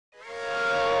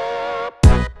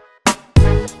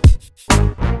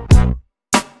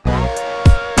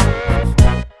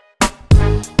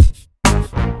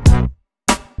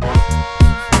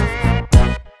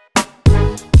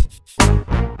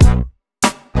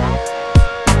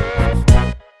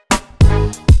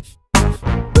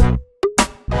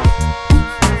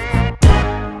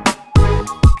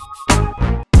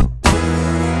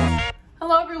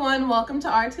Welcome to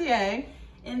RTA.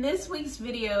 In this week's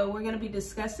video, we're going to be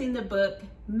discussing the book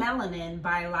Melanin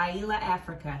by Laila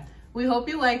Africa. We hope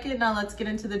you like it. Now let's get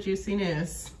into the juicy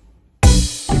news.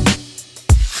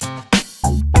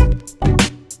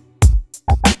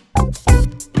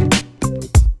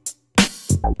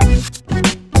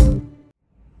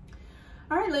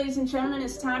 All right, ladies and gentlemen,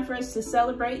 it's time for us to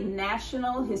celebrate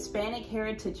National Hispanic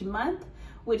Heritage Month,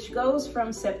 which goes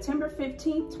from September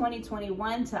 15th,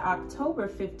 2021 to October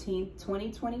 15th,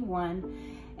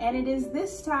 2021. And it is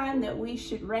this time that we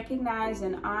should recognize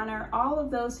and honor all of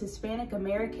those Hispanic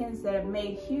Americans that have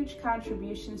made huge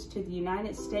contributions to the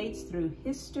United States through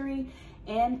history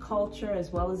and culture,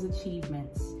 as well as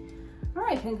achievements. All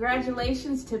right,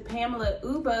 congratulations to Pamela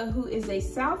Uba, who is a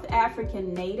South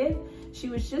African native. She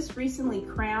was just recently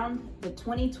crowned the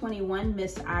 2021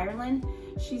 Miss Ireland.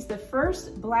 She's the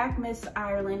first Black Miss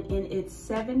Ireland in its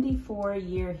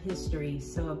 74-year history.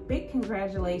 So a big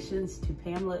congratulations to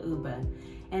Pamela Uba.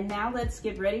 And now let's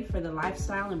get ready for the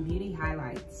lifestyle and beauty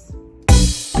highlights.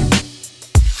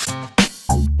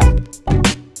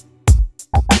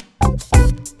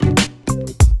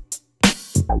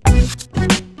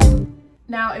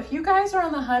 Now, if you guys are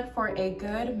on the hunt for a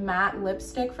good matte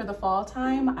lipstick for the fall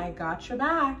time, I got your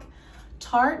back.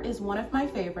 Tarte is one of my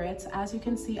favorites. As you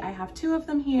can see, I have two of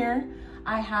them here.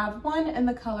 I have one in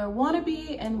the color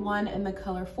Wannabe and one in the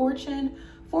color Fortune.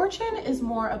 Fortune is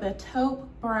more of a taupe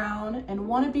brown and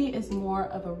Wannabe is more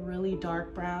of a really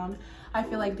dark brown. I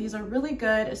feel like these are really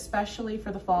good, especially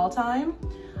for the fall time.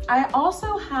 I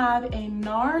also have a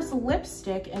NARS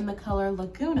lipstick in the color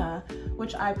Laguna,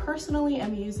 which I personally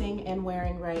am using and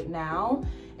wearing right now.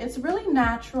 It's really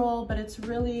natural, but it's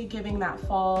really giving that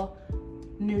fall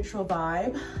neutral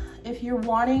vibe. If you're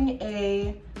wanting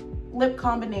a lip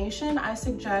combination, I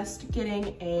suggest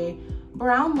getting a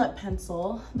brown lip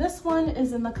pencil. This one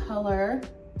is in the color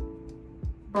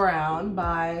Brown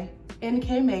by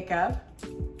NK Makeup.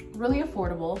 Really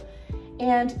affordable.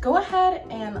 And go ahead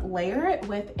and layer it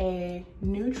with a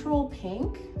neutral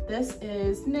pink. This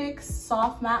is NYX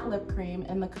Soft Matte Lip Cream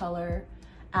in the color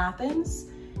Athens.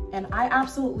 And I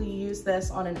absolutely use this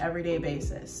on an everyday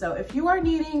basis. So if you are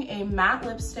needing a matte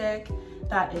lipstick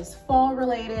that is fall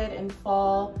related and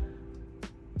fall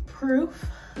proof,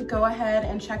 go ahead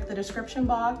and check the description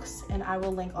box and I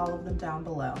will link all of them down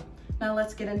below. Now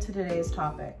let's get into today's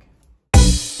topic.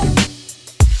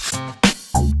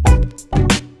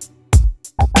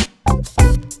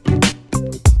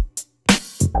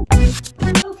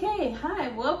 Okay, hi,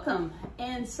 welcome.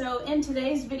 And so in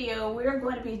today's video, we're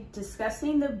going to be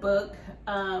discussing the book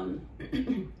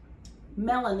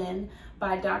Melanin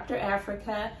by Dr.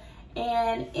 Africa.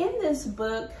 And in this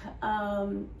book,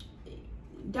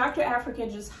 Dr. Africa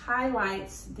just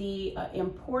highlights the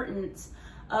importance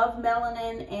of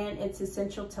melanin and it's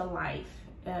essential to life.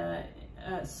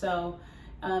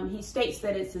 He states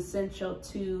that it's essential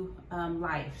to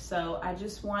life. So I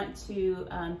just want to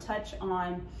touch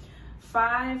on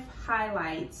 5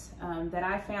 highlights that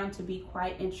I found to be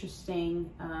quite interesting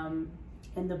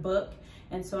in the book.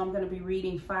 And so I'm going to be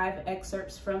reading 5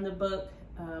 excerpts from the book,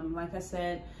 like I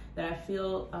said, that I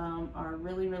feel are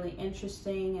really, really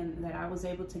interesting and that I was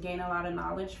able to gain a lot of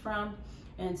knowledge from.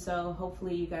 And so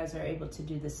hopefully you guys are able to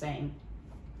do the same.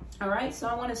 All right, so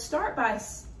I want to start by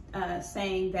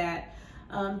saying that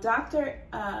Dr.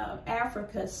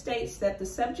 Africa states that the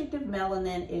subject of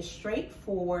melanin is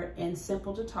straightforward and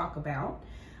simple to talk about.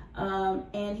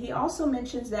 And he also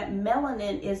mentions that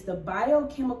melanin is the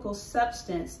biochemical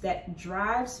substance that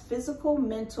drives physical,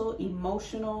 mental,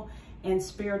 emotional, and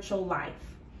spiritual life.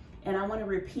 And I want to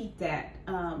repeat that.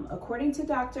 According to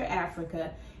Dr.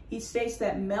 Africa, he states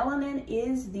that melanin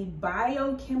is the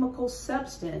biochemical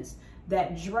substance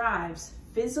that drives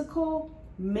physical,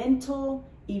 mental,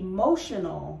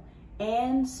 emotional,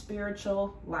 and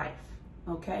spiritual life.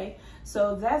 Okay,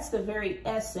 so that's the very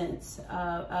essence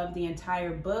of the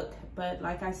entire book. But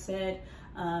like I said,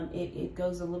 it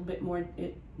goes a little bit more,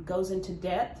 it goes into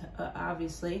depth,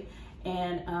 obviously,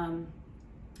 and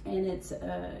it's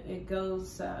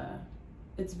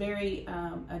very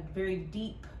a very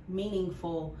deep,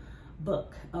 meaningful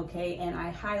book. Okay, and I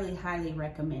highly, highly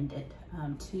recommend it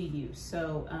to you.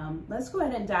 So let's go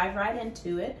ahead and dive right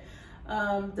into it.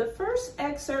 The first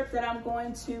excerpt that I'm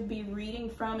going to be reading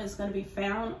from is going to be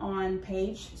found on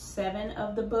page 7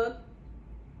 of the book.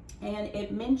 And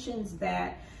it mentions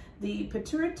that the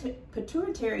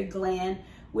pituitary gland,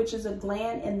 which is a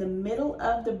gland in the middle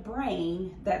of the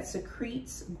brain that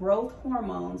secretes growth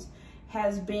hormones,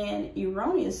 has been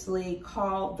erroneously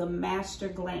called the master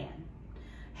gland.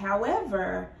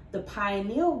 However, the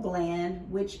pineal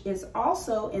gland, which is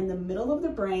also in the middle of the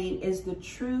brain, is the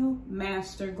true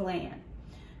master gland.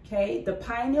 Okay, the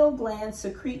pineal gland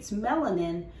secretes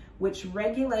melanin, which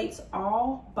regulates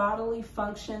all bodily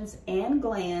functions and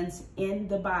glands in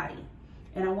the body.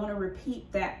 And I want to repeat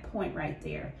that point right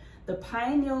there. The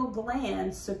pineal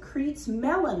gland secretes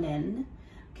melanin,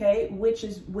 okay,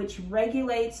 which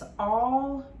regulates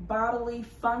all bodily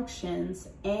functions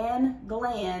and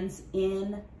glands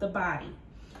in the body.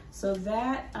 So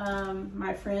that,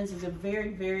 my friends, is a very,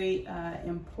 very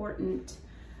important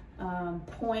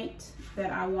point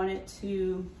that I wanted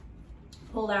to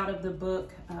pull out of the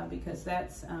book because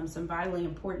that's some vitally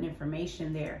important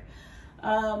information there.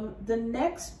 The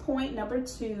next point, number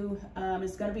 2,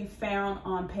 is going to be found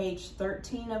on page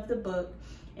 13 of the book,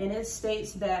 and it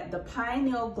states that the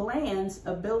pineal gland's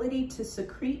ability to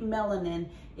secrete melanin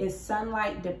is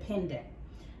sunlight dependent.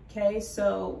 Okay,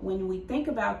 so when we think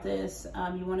about this,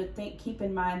 you want to keep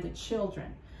in mind the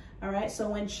children. All right, so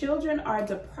when children are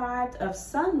deprived of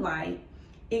sunlight,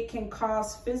 it can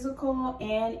cause physical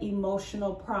and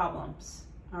emotional problems.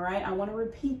 All right, I want to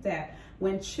repeat that.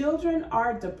 When children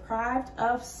are deprived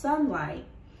of sunlight,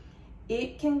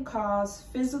 it can cause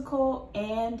physical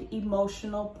and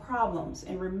emotional problems.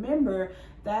 And remember,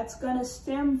 that's going to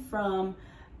stem from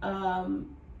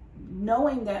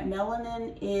knowing that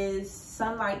melanin is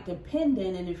sunlight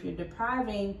dependent. And if you're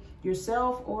depriving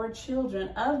yourself or children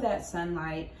of that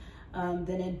sunlight,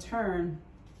 then in turn,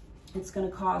 it's going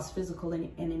to cause physical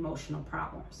and emotional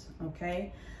problems,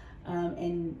 okay?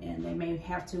 And they may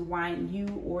have to you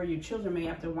or your children may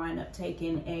have to wind up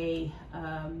taking a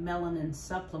melanin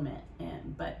supplement,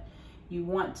 but you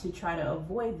want to try to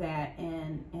avoid that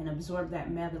and absorb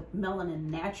that melanin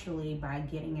naturally by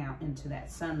getting out into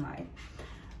that sunlight.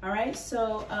 All right,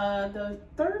 so the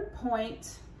third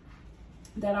point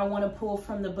that I want to pull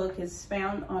from the book is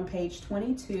found on page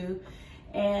 22.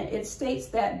 And it states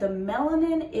that the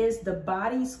melanin is the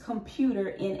body's computer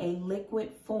in a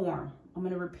liquid form. I'm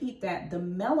going to repeat that. The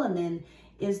melanin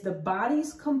is the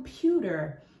body's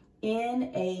computer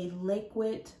in a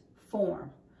liquid form.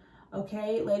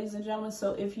 Okay, ladies and gentlemen,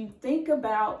 so if you think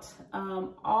about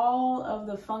all of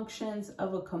the functions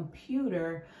of a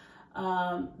computer,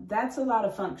 that's a lot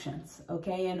of functions,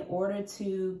 okay, in order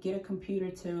to get a computer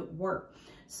to work.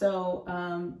 So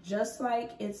just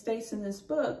like it states in this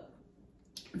book,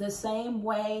 the same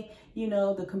way, you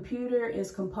know, the computer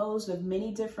is composed of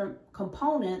many different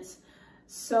components,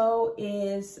 so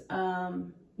is,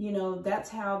 you know, that's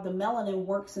how the melanin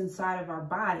works inside of our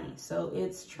body. So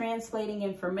it's translating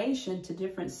information to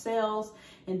different cells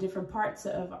and different parts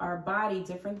of our body,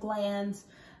 different glands,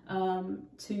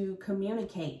 to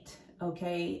communicate,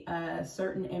 okay,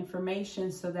 certain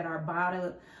information so that our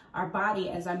body,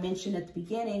 as I mentioned at the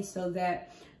beginning, so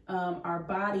that our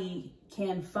body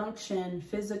can function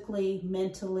physically,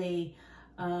 mentally,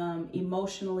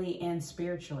 emotionally, and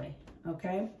spiritually,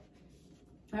 okay?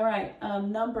 All right,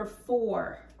 number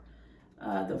 4.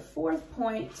 The fourth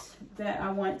point that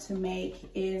I want to make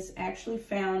is actually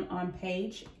found on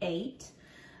page 8,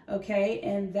 okay?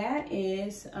 And that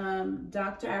is,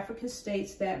 Dr. Africa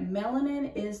states that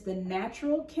melanin is the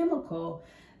natural chemical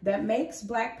that makes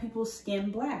Black people's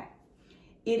skin black.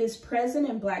 It is present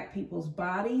in Black people's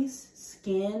bodies,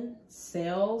 skin,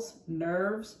 cells,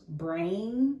 nerves,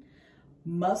 brain,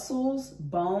 muscles,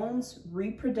 bones,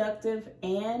 reproductive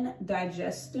and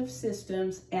digestive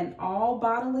systems, and all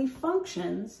bodily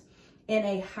functions in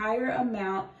a higher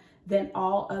amount than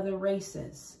all other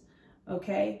races.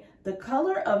 Okay? The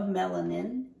color of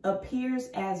melanin appears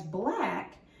as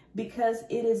black because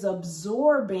it is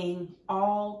absorbing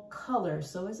all colors.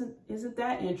 So isn't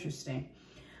that interesting?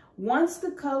 Once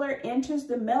the color enters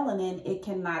the melanin, it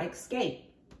cannot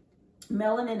escape.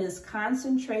 Melanin is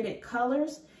concentrated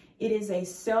colors. It is a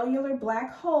cellular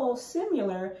black hole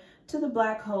similar to the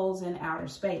black holes in outer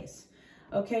space.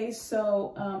 Okay,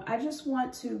 so I just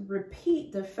want to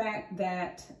repeat the fact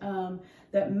that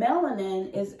that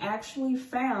melanin is actually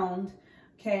found,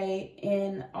 okay,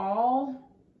 in all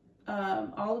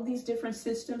of these different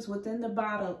systems within the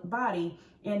body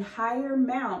in higher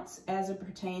amounts as it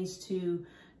pertains to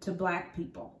Black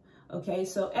people. Okay,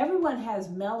 so everyone has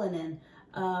melanin,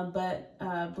 but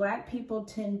Black people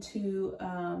tend to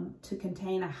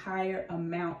contain a higher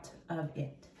amount of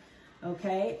it.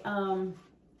 Okay, and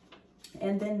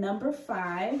then number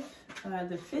 5,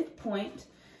 the 5th point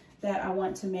that I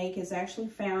want to make is actually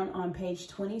found on page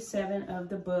 27 of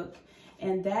the book,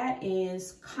 and that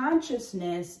is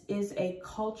consciousness is a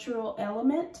cultural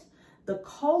element. The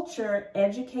culture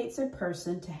educates a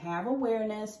person to have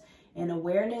awareness, and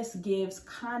awareness gives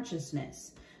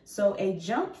consciousness. So a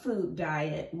junk food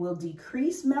diet will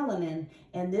decrease melanin,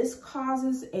 and this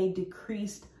causes a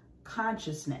decreased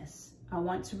consciousness. I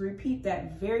want to repeat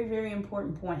that very, very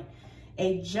important point.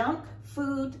 A junk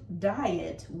food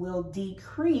diet will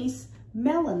decrease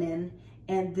melanin,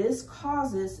 and this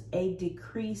causes a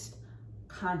decreased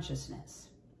consciousness.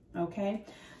 Okay,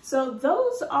 so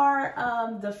those are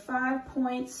the 5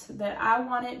 points that I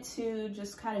wanted to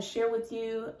just kind of share with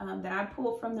you, that I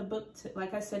pulled from the book,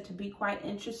 like I said, to be quite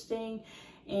interesting,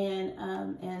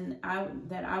 and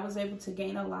that I was able to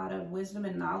gain a lot of wisdom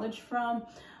and knowledge from.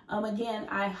 Again,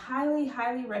 I highly,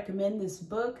 highly recommend this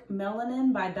book,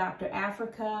 Melanin by Dr.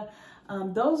 Africa.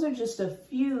 Those are just a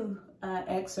few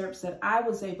excerpts that I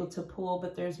was able to pull,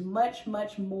 but there's much,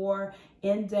 much more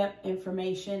in-depth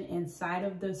information inside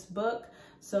of this book.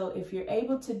 So if you're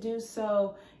able to do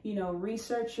so, you know,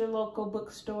 research your local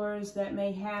bookstores that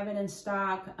may have it in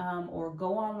stock, or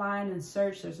go online and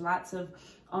search. There's lots of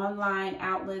online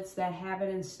outlets that have it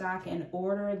in stock, and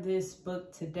order this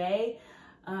book today.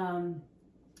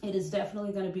 It is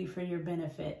definitely going to be for your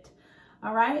benefit.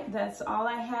 All right, that's all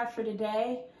I have for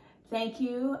today. Thank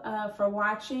you for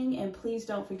watching, and please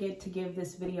don't forget to give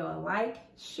this video a like,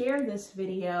 share this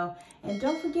video, and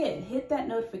don't forget, hit that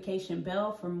notification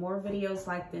bell for more videos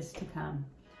like this to come.